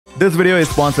This video is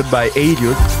sponsored by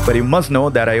AEJuice, but you must know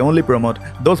that I only promote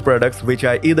those products which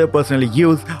I either personally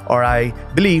use or I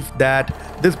believe that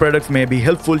these products may be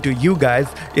helpful to you guys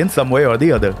in some way or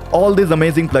the other. All these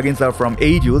amazing plugins are from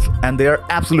AEJuice and they are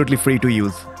absolutely free to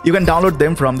use. You can download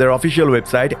them from their official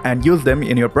website and use them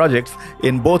in your projects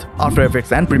in both After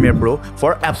Effects and Premiere Pro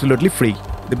for absolutely free.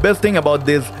 The best thing about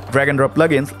these drag and drop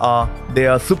plugins are they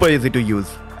are super easy to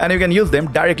use and you can use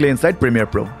them directly inside Premiere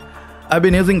Pro. I've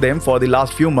been using them for the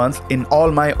last few months in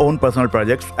all my own personal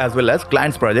projects as well as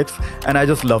clients' projects, and I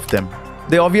just love them.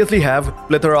 They obviously have a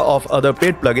plethora of other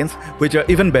paid plugins which are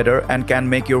even better and can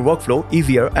make your workflow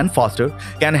easier and faster,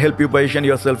 can help you position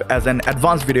yourself as an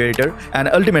advanced video editor, and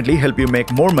ultimately help you make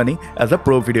more money as a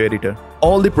pro video editor.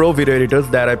 All the pro video editors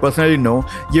that I personally know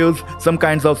use some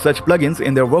kinds of such plugins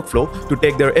in their workflow to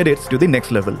take their edits to the next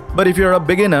level. But if you're a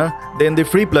beginner, then the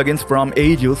free plugins from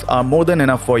AEJuice are more than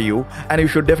enough for you and you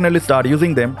should definitely start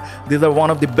using them. These are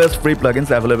one of the best free plugins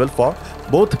available for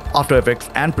both After Effects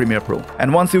and Premiere Pro.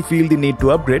 And once you feel the need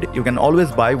to upgrade, you can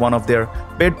always buy one of their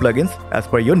paid plugins as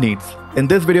per your needs. In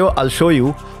this video, I'll show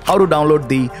you how to download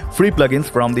the free plugins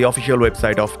from the official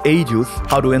website of AEJuice,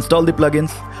 how to install the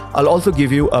plugins. I'll also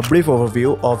give you a brief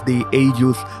overview of the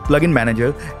AEJuice plugin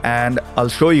manager and I'll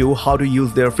show you how to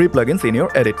use their free plugins in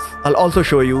your edits. I'll also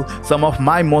show you some of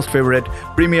my most favorite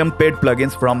premium paid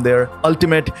plugins from their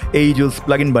ultimate AEJuice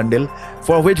plugin bundle,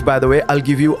 for which, by the way, I'll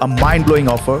give you a mind-blowing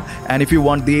offer, and if you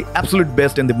want the absolute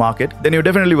best in the market, then you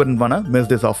definitely wouldn't wanna miss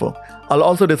this offer. I'll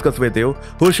also discuss with you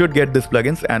who should get these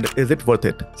plugins and is it worth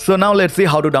it. So now let's see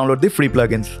how to download the free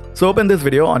plugins. So open this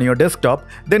video on your desktop,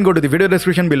 then go to the video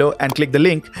description below and click the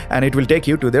link and it will take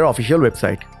you to their official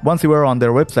website. Once you are on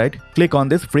their website, click on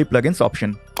this free plugins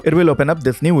option. It will open up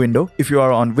this new window. If you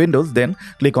are on Windows, then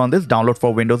click on this download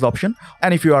for Windows option,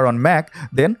 and if you are on Mac,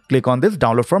 then click on this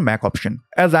download for Mac option.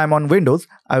 As I am on Windows,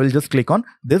 I will just click on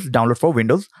this download for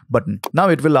Windows button. Now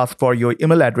it will ask for your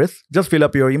email address. Just fill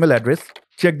up your email address,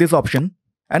 check this option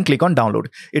and click on download.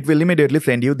 It will immediately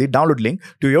send you the download link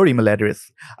to your email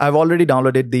address. I've already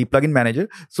downloaded the plugin manager,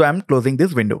 so I'm closing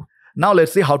this window. Now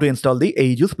let's see how to install the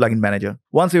AEJuice plugin manager.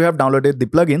 Once you have downloaded the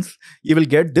plugins, you will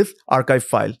get this archive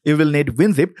file. You will need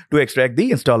WinZip to extract the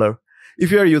installer.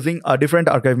 If you are using a different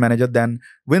archive manager than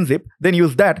WinZip, then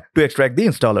use that to extract the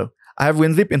installer. I have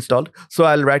WinZip installed, so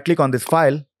I'll right click on this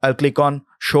file, I'll click on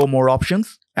show more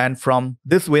options, and from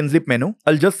this WinZip menu,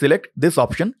 I'll just select this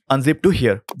option, unzip to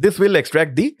here. This will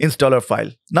extract the installer file.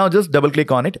 Now just double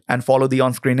click on it and follow the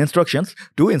on-screen instructions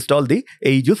to install the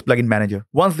AEJuice plugin manager.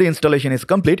 Once the installation is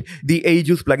complete, the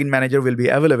AEJuice plugin manager will be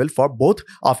available for both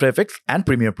After Effects and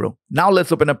Premiere Pro. Now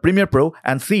let's open up Premiere Pro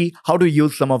and see how to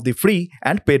use some of the free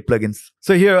and paid plugins.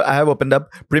 So here I have opened up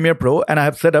Premiere Pro and I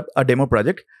have set up a demo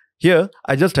project. Here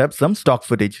I just have some stock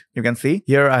footage. You can see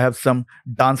here I have some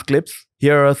dance clips.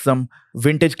 Here are some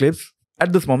vintage clips.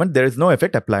 At this moment, there is no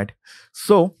effect applied.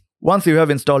 So once you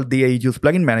have installed the AEJuice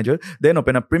plugin manager, then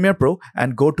open up Premiere Pro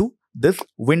and go to this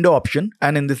window option,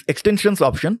 and in this extensions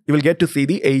option, you will get to see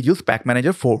the AEJuice Pack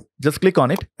Manager 4. Just click on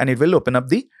it and it will open up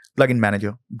the plugin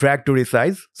manager. Drag to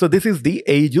resize. So this is the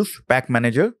AEJuice Pack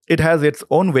Manager. It has its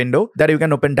own window that you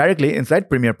can open directly inside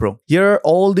Premiere Pro. Here are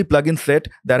all the plugin set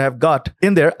that I've got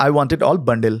in there. I want it all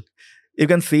bundle. You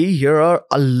can see here are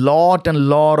a lot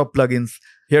of plugins.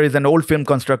 Here is an old film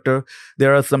constructor.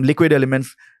 There are some liquid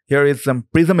elements. Here is some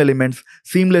prism elements,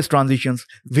 seamless transitions,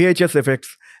 VHS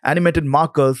effects, animated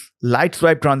markers, light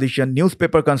swipe transition,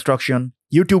 newspaper construction,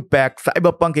 YouTube pack,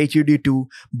 Cyberpunk HUD 2,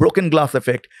 broken glass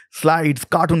effect, slides,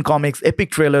 cartoon comics,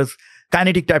 epic trailers,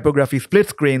 kinetic typography, split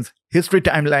screens, history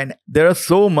timeline. There are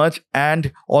so much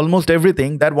and almost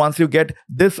everything that once you get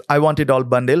this I want it all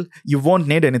bundle, you won't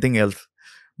need anything else.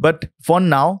 But for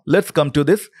now, let's come to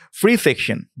this free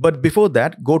section. But before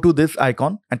that, go to this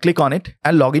icon and click on it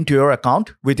and log into your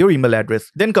account with your email address.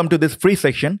 Then come to this free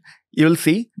section. You will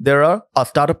see there are a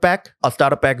starter pack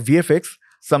VFX,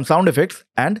 some sound effects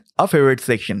and a favorite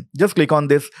section. Just click on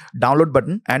this download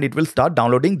button and it will start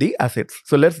downloading the assets.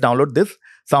 So let's download this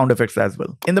sound effects as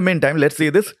well. In the meantime, let's see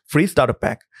this free starter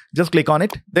pack. Just click on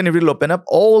it, then it will open up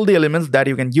all the elements that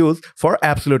you can use for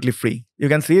absolutely free. You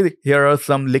can see here are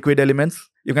some liquid elements.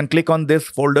 You can click on this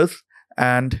folders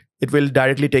and it will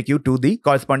directly take you to the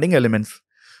corresponding elements.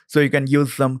 So you can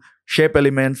use some shape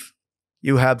elements,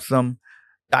 you have some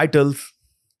titles,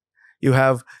 you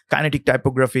have kinetic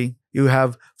typography, you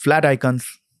have flat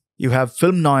icons, you have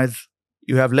film noise,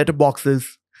 you have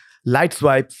letterboxes, light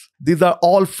swipes. These are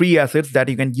all free assets that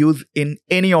you can use in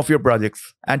any of your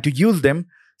projects. And to use them,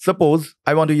 suppose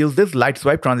I want to use this light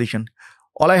swipe transition.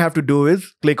 All I have to do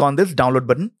is click on this download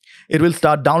button. It will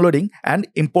start downloading and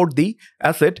import the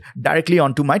asset directly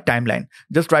onto my timeline.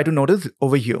 Just try to notice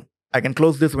over here. I can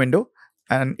close this window,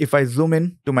 and if I zoom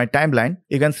in to my timeline,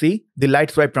 you can see the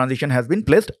light swipe transition has been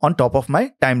placed on top of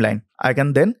my timeline. I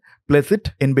can then place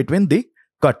it in between the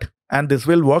cut, and this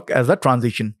will work as a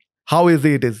transition. How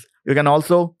easy it is. You can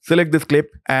also select this clip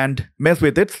and mess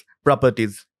with its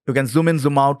properties. You can zoom in,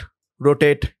 zoom out,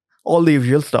 rotate, all the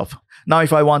usual stuff. Now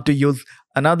if I want to use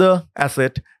another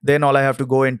asset, then all I have to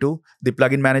go into the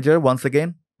plugin manager once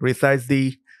again, resize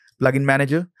the plugin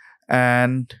manager,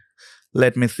 and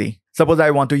let me see. Suppose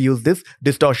I want to use this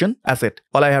distortion asset.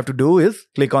 All I have to do is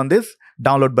click on this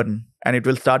download button, and it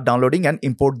will start downloading and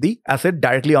import the asset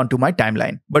directly onto my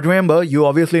timeline. But remember, you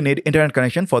obviously need internet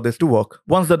connection for this to work.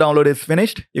 Once the download is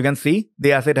finished, you can see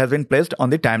the asset has been placed on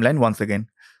the timeline once again.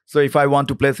 So if I want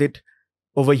to place it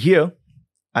over here,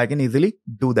 I can easily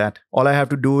do that. All I have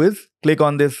to do is click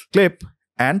on this clip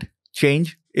and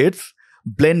change its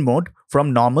blend mode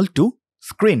from normal to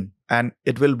screen, and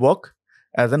it will work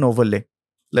as an overlay.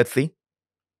 Let's see.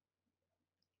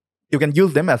 You can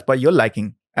use them as per your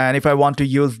liking. And if I want to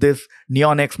use this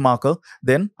neon X marker,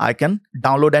 then I can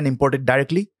download and import it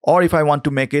directly. Or if I want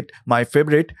to make it my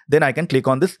favorite, then I can click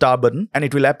on this star button and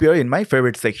it will appear in my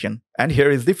favorites section. And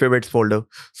here is the favorites folder.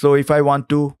 So if I want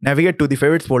to navigate to the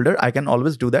favorites folder, I can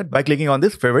always do that by clicking on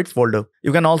this favorites folder.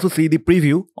 You can also see the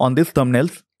preview on these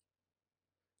thumbnails.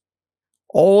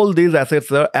 All these assets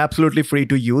are absolutely free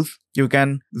to use. You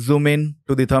can zoom in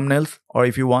to the thumbnails, or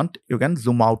if you want, you can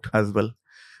zoom out as well.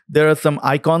 There are some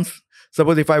icons.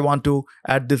 Suppose if I want to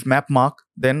add this map mark,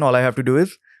 then all I have to do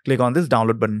is click on this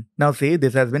download button. Now see,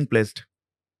 this has been placed.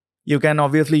 You can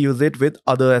obviously use it with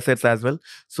other assets as well.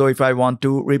 So if I want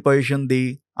to reposition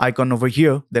the icon over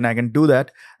here, then I can do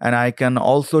that. And I can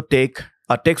also take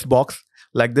a text box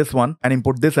like this one and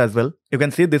import this as well. You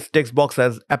can see this text box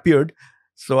has appeared.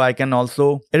 So I can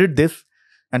also edit this.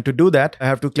 And to do that, I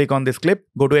have to click on this clip,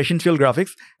 go to Essential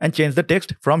Graphics and change the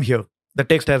text from here. The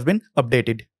text has been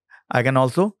updated. I can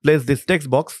also place this text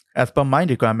box as per my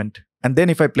requirement. And then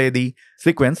if I play the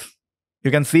sequence,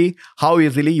 you can see how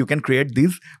easily you can create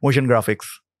these motion graphics.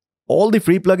 All the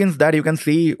free plugins that you can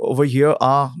see over here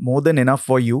are more than enough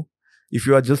for you if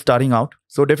you are just starting out.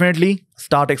 So definitely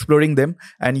start exploring them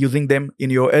and using them in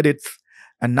your edits.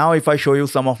 And now if I show you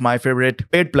some of my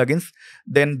favorite paid plugins,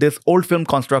 then this old film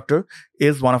constructor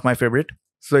is one of my favorite.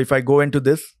 So if I go into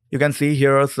this, you can see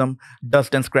here are some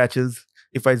dust and scratches.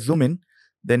 If I zoom in,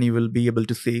 then you will be able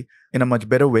to see in a much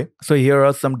better way. So here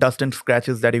are some dust and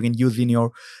scratches that you can use in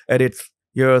your edits.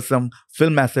 Here are some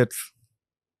film assets.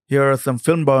 Here are some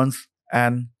film burns,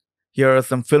 and here are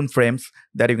some film frames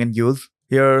that you can use.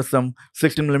 Here are some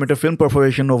 16mm film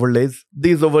perforation overlays.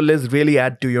 These overlays really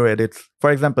add to your edits.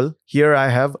 For example, here I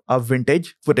have a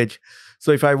vintage footage.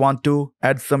 So if I want to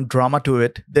add some drama to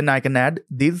it, then I can add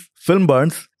these film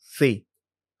burns. See,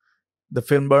 the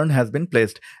film burn has been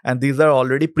placed, and these are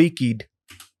already pre-keyed.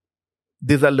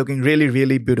 These are looking really,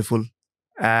 really beautiful.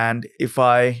 And if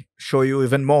I show you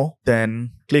even more,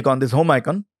 then click on this home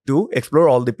icon to explore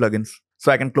all the plugins.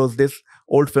 So I can close this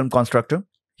old film constructor.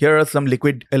 Here are some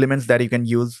liquid elements that you can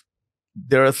use.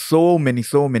 There are so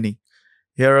many.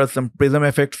 Here are some prism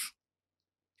effects.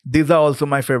 These are also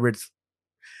my favorites.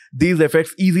 These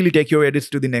effects easily take your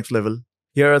edits to the next level.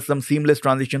 Here are some seamless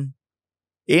transition.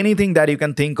 Anything that you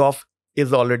can think of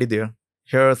is already there.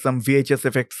 Here are some VHS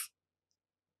effects.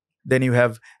 Then you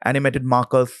have animated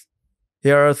markers.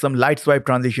 Here are some light swipe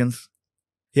transitions.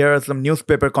 Here are some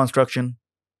newspaper construction.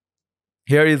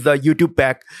 Here is the YouTube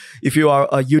pack. If you are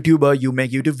a YouTuber, you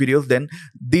make YouTube videos, then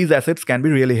these assets can be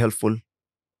really helpful.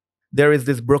 There is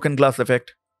this broken glass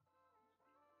effect.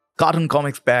 Cartoon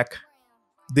comics pack.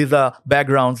 These are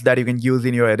backgrounds that you can use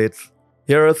in your edits.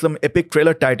 Here are some epic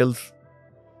trailer titles.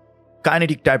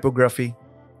 Kinetic typography.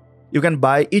 You can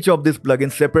buy each of these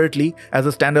plugins separately as a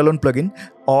standalone plugin,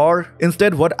 or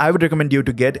instead what I would recommend you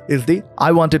to get is the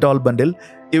I Want It All bundle.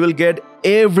 You will get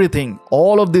everything,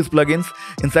 all of these plugins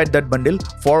inside that bundle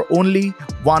for only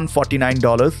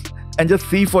 $149. And just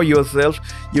see for yourself,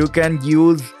 you can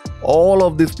use all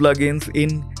of these plugins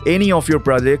in any of your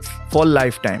projects for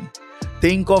lifetime.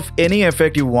 Think of any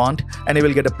effect you want and you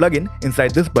will get a plugin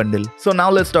inside this bundle. So now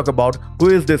let's talk about who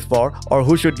is this for or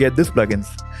who should get these plugins.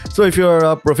 So if you are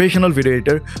a professional video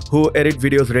editor who edit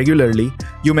videos regularly,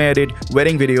 you may edit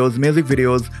wedding videos, music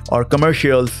videos, or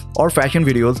commercials or fashion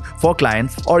videos for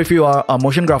clients. Or if you are a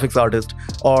motion graphics artist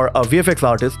or a VFX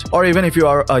artist, or even if you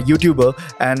are a YouTuber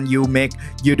and you make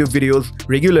YouTube videos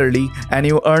regularly and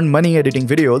you earn money editing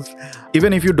videos,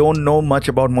 even if you don't know much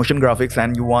about motion graphics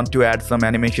and you want to add some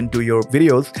animation to your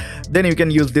videos, then you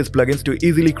can use these plugins to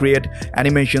easily create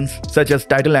animations such as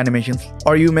title animations,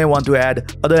 or you may want to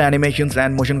add other animations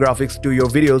and motion graphics to your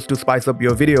videos to spice up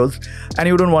your videos, and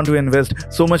you don't want to invest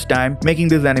so much time making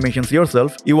these animations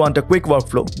yourself. You want a quick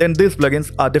workflow, then these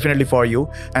plugins are definitely for you.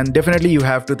 And definitely you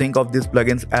have to think of these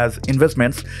plugins as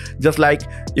investments. Just like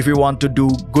if you want to do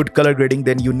good color grading,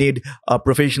 then you need a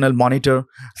professional monitor.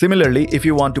 Similarly, if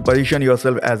you want to position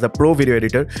yourself as a pro video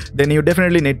editor, then you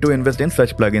definitely need to invest in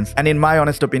such plugins. And in my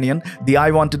honest opinion, the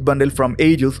I Wanted bundle from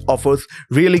AEJuice offers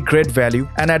really great value,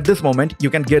 and at this moment you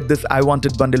can get this I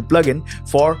Wanted bundle plugin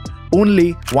for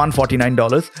only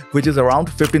 $149, which is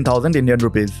around 15,000 Indian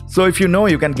rupees. So if you know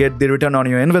you can get the return on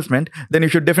your investment, then you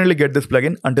should definitely get this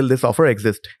plugin until this offer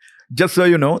exists. Just so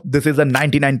you know, this is a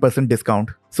 99% discount.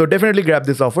 So definitely grab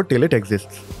this offer till it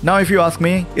exists. Now if you ask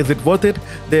me, is it worth it?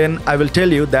 Then I will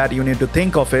tell you that you need to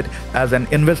think of it as an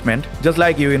investment, just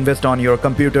like you invest on your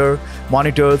computer,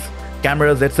 monitors,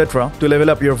 cameras, etc. to level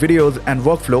up your videos and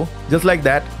workflow. Just like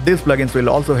that, these plugins will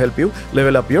also help you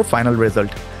level up your final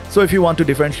result. So if you want to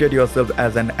differentiate yourself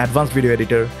as an advanced video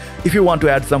editor, if you want to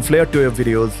add some flair to your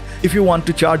videos, if you want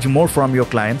to charge more from your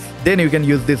clients, then you can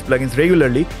use these plugins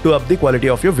regularly to up the quality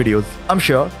of your videos. I'm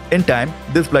sure in time,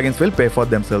 these plugins will pay for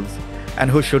themselves.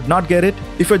 And who should not get it?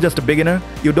 If you're just a beginner,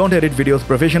 you don't edit videos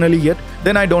professionally yet,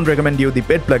 then I don't recommend you the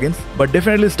paid plugins, but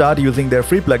definitely start using their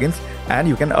free plugins and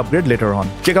you can upgrade later on.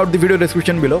 Check out the video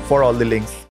description below for all the links.